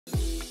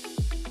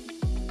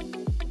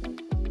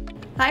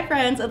Hi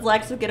friends, it's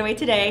Lex with Getaway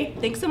Today.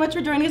 Thanks so much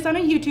for joining us on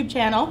our YouTube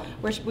channel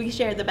where we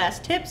share the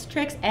best tips,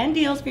 tricks, and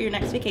deals for your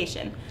next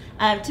vacation.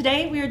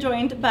 Today we are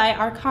joined by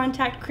our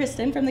contact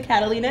Kristen from the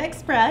Catalina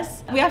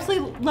Express. We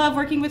absolutely love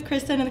working with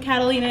Kristen and the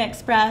Catalina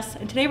Express,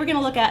 and today we're going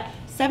to look at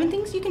 7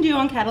 things you can do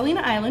on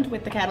Catalina Island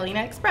with the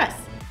Catalina Express.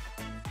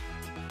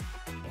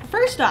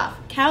 First off,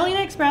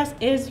 Catalina Express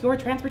is your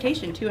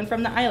transportation to and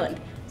from the island.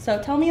 So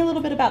tell me a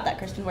little bit about that,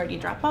 Kristen. Where do you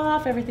drop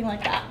off, everything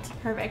like that?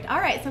 Perfect. All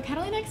right, so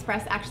Catalina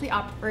Express actually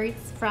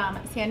operates from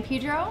San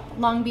Pedro,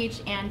 Long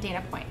Beach, and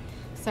Dana Point.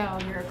 So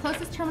your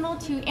closest terminal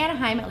to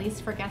Anaheim, at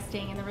least for guests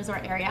staying in the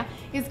resort area,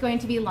 is going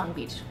to be Long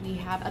Beach. We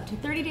have up to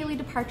 30 daily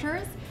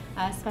departures,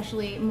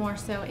 especially more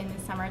so in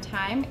the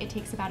summertime. It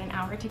takes about an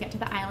hour to get to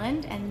the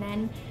island, and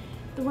then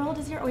the world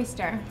is your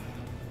oyster.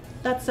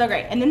 That's so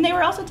great. And then they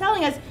were also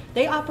telling us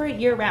they operate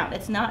year-round.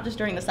 It's not just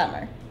during the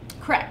summer.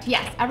 Correct,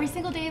 yes. Every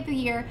single day of the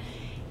year,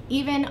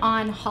 even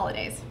on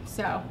holidays.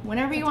 So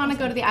whenever you want to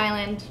go to the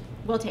island,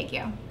 we'll take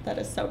you. That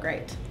is so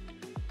great.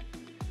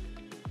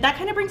 That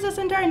kind of brings us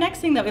into our next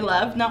thing that we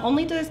love. Not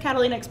only does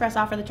Catalina Express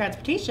offer the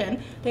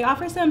transportation, they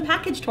offer some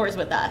package tours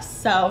with us.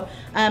 So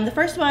the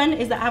first one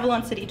is the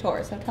Avalon City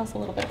Tour. So tell us a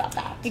little bit about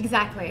that.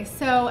 Exactly.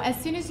 So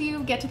as soon as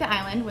you get to the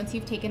island, once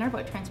you've taken our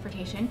boat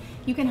transportation,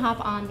 you can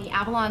hop on the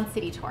Avalon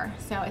City Tour.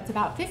 So it's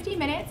about 50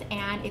 minutes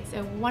and it's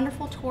a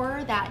wonderful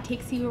tour that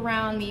takes you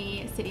around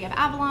the city of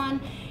Avalon,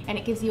 and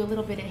it gives you a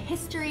little bit of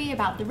history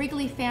about the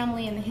Wrigley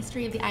family and the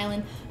history of the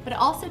island, but it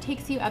also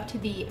takes you up to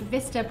the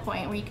Vista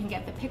Point where you can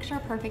get the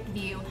picture-perfect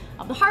view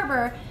of the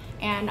harbor,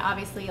 and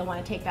obviously you'll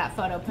want to take that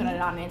photo, put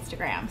it on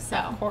Instagram. So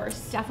of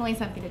course, definitely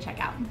something to check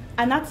out.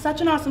 And that's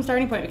such an awesome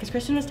starting point, because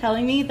Kristen was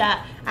telling me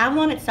that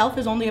Avalon itself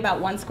is only about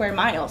 1 square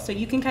mile, so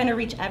you can kind of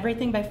reach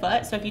everything by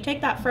foot. So if you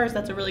take that first,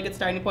 that's a really good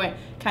starting point,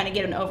 kind of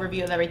get an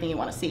overview of everything you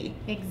want to see.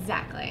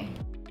 Exactly.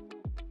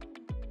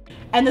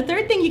 And the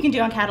third thing you can do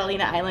on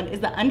Catalina Island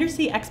is the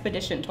Undersea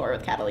Expedition Tour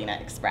with Catalina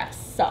Express.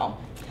 So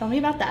tell me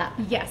about that.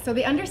 Yes, so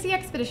the Undersea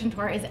Expedition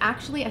Tour is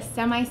actually a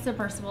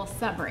semi-submersible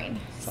submarine.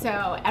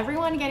 So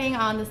everyone getting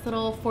on this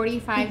little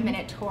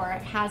 45-minute tour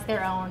has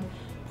their own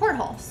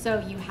porthole. So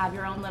you have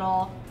your own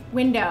little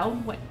window,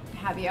 what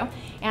have you,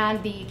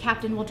 and the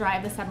captain will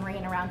drive the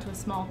submarine around to a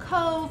small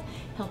cove.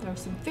 He'll throw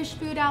some fish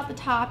food out the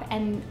top,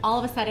 and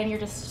all of a sudden you're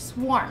just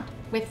swarmed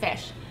with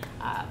fish.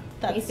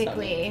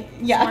 Basically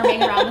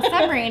swarming around the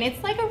submarine.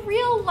 It's like a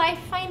real life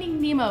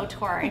Finding Nemo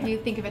tour if you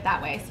think of it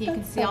that way. So you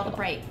can see all the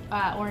bright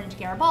orange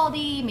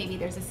Garibaldi, maybe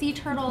there's a sea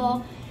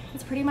turtle.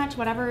 It's pretty much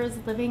whatever is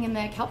living in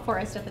the kelp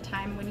forest at the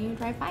time when you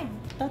drive by.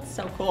 That's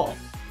so cool.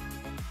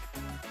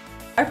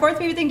 Our fourth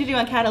favorite thing to do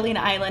on Catalina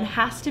Island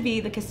has to be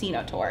the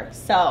casino tour.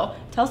 So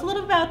tell us a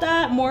little about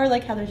that, more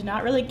like how there's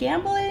not really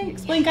gambling.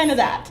 Explain kind of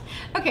that.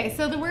 Okay,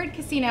 so the word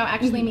casino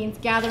actually means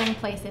gathering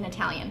place in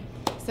Italian.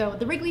 So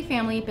the Wrigley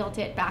family built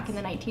it back in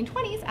the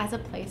 1920s as a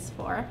place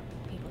for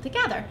people to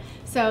gather.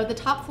 So the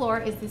top floor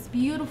is this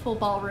beautiful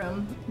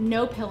ballroom,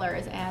 no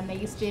pillars, and they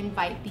used to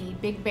invite the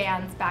big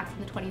bands back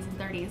in the 20s and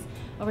 30s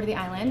over to the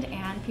island,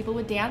 and people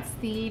would dance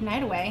the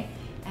night away.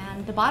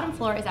 And the bottom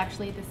floor is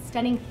actually this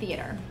stunning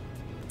theater.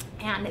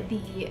 And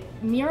the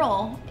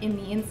mural in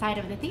the inside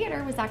of the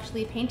theater was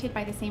actually painted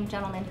by the same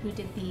gentleman who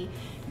did the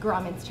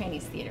Grauman's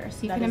Chinese Theater.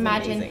 So you can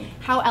imagine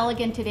how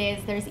elegant it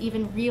is. There's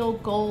even real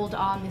gold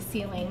on the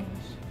ceiling.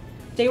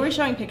 They were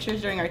showing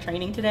pictures during our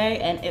training today,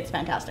 and it's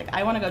fantastic.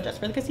 I want to go just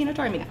for the casino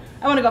tour. I mean,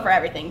 I want to go for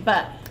everything,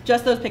 but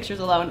just those pictures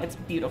alone, it's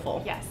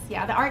beautiful. Yes,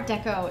 yeah, the Art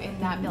Deco in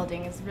that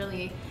building is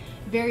really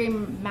very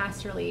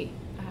masterly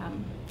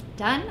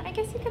done, I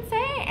guess you could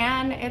say,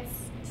 and it's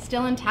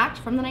still intact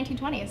from the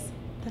 1920s.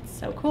 That's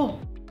so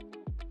cool.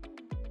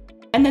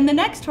 And then the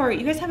next tour,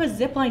 you guys have a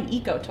zipline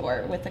eco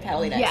tour with the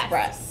Catalina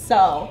Express.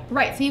 So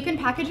right, so you can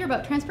package your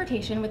boat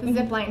transportation with a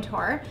zipline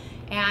tour,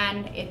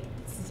 and it's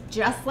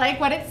just like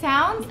what it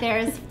sounds.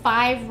 There's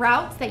 5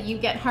 routes that you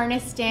get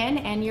harnessed in,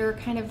 and you're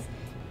kind of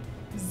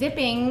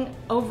zipping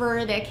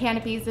over the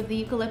canopies of the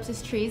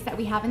eucalyptus trees that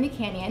we have in the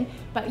canyon,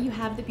 but you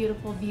have the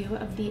beautiful view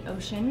of the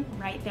ocean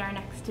right there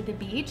next to the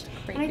beach.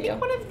 Great and I view.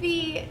 think one of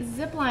the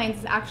zip lines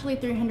is actually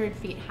 300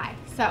 feet high.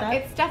 So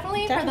it's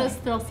definitely for those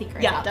thrill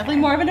seekers. Yeah,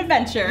 definitely more of an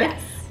adventure.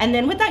 Yes. And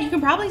then with that, you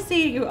can probably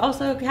see, you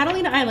also,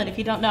 Catalina Island, if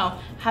you don't know,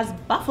 has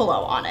buffalo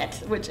on it,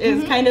 which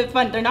is kind of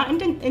fun. They're not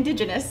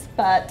indigenous,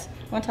 but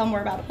want to tell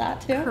more about that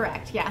too?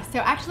 Correct, yeah. So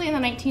actually in the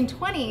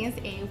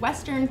 1920s, a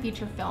Western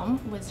feature film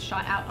was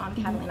shot out on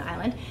Catalina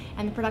Island,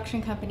 and the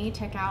production company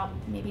took out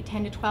maybe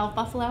 10 to 12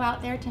 buffalo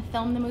out there to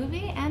film the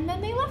movie, and then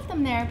they left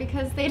them there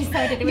because they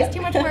decided it was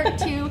too much work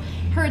to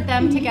herd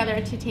them together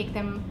to take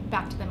them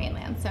back to the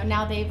mainland. So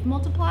now they've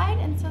multiplied,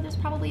 and so there's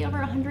probably over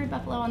 100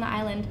 buffalo on the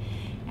island.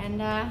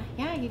 And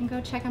yeah, you can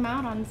go check them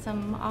out on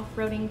some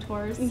off-roading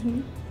tours.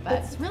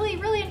 But it's really,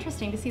 really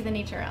interesting to see the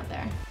nature out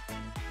there.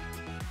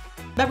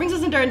 That brings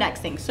us into our next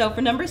thing. So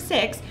for number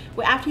 6,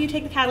 after you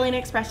take the Catalina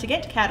Express to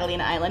get to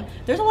Catalina Island,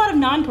 there's a lot of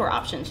non-tour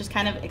options, just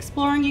kind of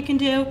exploring you can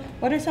do.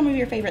 What are some of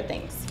your favorite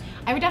things?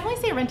 I would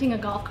definitely say renting a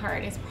golf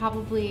cart is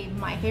probably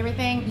my favorite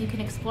thing. You can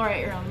explore at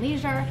your own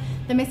leisure.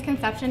 The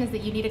misconception is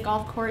that you need a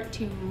golf cart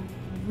to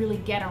really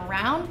get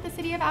around the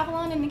city of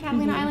Avalon and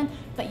Catalina Island,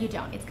 but you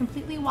don't. It's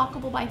completely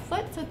walkable by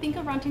foot, so think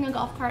of renting a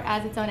golf cart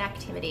as its own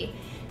activity.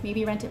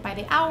 Maybe rent it by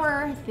the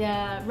hour.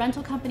 The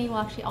rental company will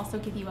actually also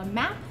give you a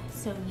map,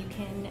 so you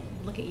can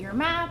look at your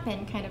map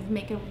and kind of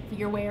make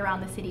your way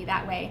around the city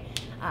that way.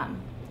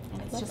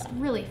 And it's just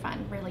really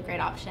fun, really great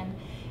option.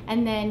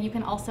 And then you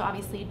can also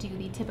obviously do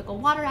the typical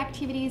water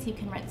activities. You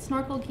can rent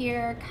snorkel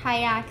gear,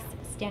 kayaks,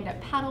 stand-up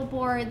paddle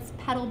boards,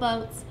 pedal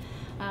boats.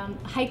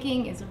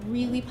 Hiking is a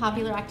really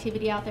popular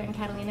activity out there in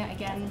Catalina.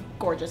 Again,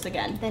 gorgeous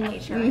again. The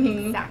nature,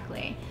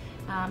 exactly.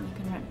 You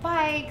can rent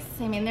bikes.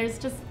 I mean, there's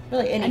just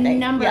really anything. A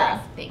number of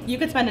things. You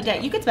could spend a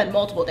day. You could spend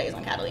multiple days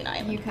on Catalina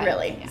Island. You could,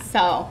 really. Yeah.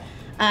 So,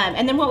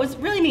 and then what was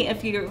really neat,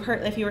 if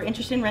you were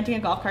interested in renting a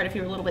golf cart, if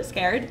you were a little bit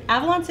scared,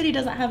 Avalon City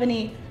doesn't have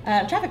any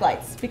traffic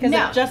lights because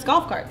it's just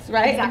golf carts,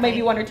 right? Exactly.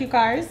 Maybe 1 or 2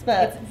 cars,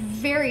 but it's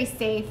very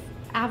safe.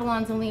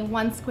 Avalon's only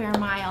 1 square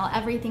mile.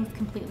 Everything's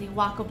completely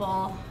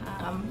walkable.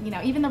 You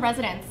know, even the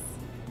residents,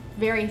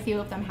 very few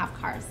of them have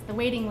cars. The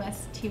waiting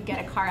list to get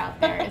a car out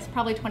there is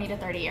probably 20 to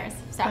 30 years.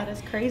 So that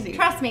is crazy.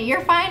 Trust me,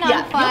 you're fine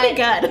on foot. You'll be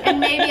good. And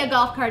maybe a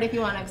golf cart if you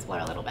want to explore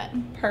a little bit.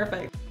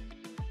 Perfect.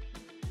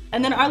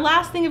 And then our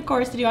last thing, of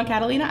course, to do on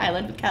Catalina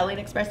Island with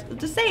Catalina Express is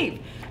to save.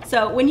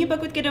 So when you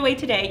book with Getaway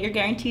today, you're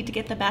guaranteed to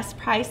get the best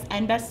price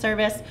and best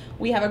service.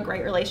 We have a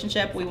great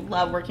relationship. We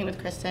love working with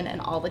Kristen and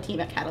all the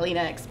team at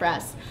Catalina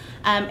Express.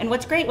 And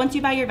what's great, once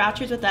you buy your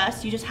vouchers with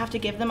us, you just have to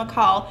give them a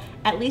call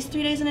at least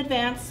 3 days in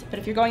advance. But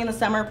if you're going in the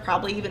summer,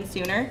 probably even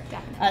sooner.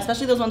 Definitely.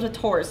 Especially those ones with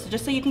tours. So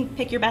just so you can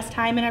pick your best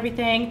time and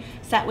everything,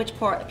 set which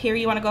pier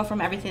you want to go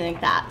from, everything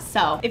like that.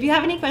 So if you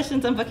have any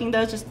questions on booking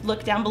those, just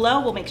look down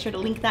below. We'll make sure to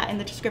link that in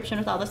the description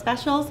with all the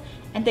specials.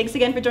 And thanks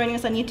again for joining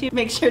us on YouTube.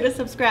 Make sure to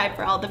subscribe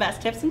for all the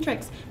best tips and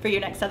tricks for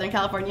your next Southern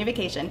California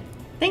vacation.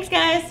 Thanks,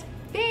 guys.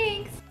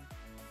 Thanks.